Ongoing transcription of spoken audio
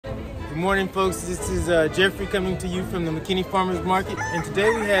Good morning, folks. This is Jeffrey coming to you from the McKinney Farmers Market, and today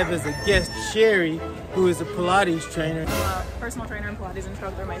we have as a guest Sherry, who is a Pilates trainer. I'm a personal trainer in Pilates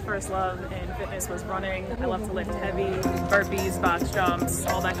instructor. My first love in fitness was running. I love to lift heavy, burpees, box jumps,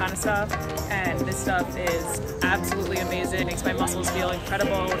 all that kind of stuff. And this stuff is absolutely amazing. It makes my muscles feel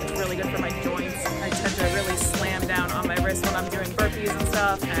incredible. It's really good for my joints. I tend to really slam down on my wrist when I'm doing burpees and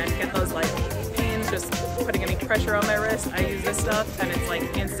stuff and get those like pains just putting any pressure on my wrist. I use this stuff and it's like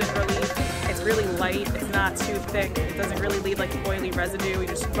instant relief. It's really light, it's not too thick, it doesn't really leave like oily residue. You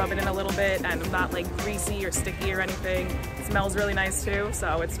just rub it in a little bit and it's not like greasy or sticky or anything. It smells really nice too,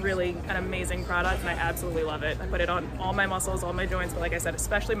 so it's really an amazing product and I absolutely love it. I put it on all my muscles, all my joints, but like I said,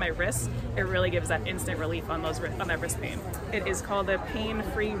 especially my wrists, it really gives that instant relief on that wrist pain. It is called the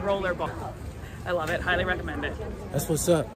Pain-Free Roller Ball. I love it, highly recommend it. That's what's up.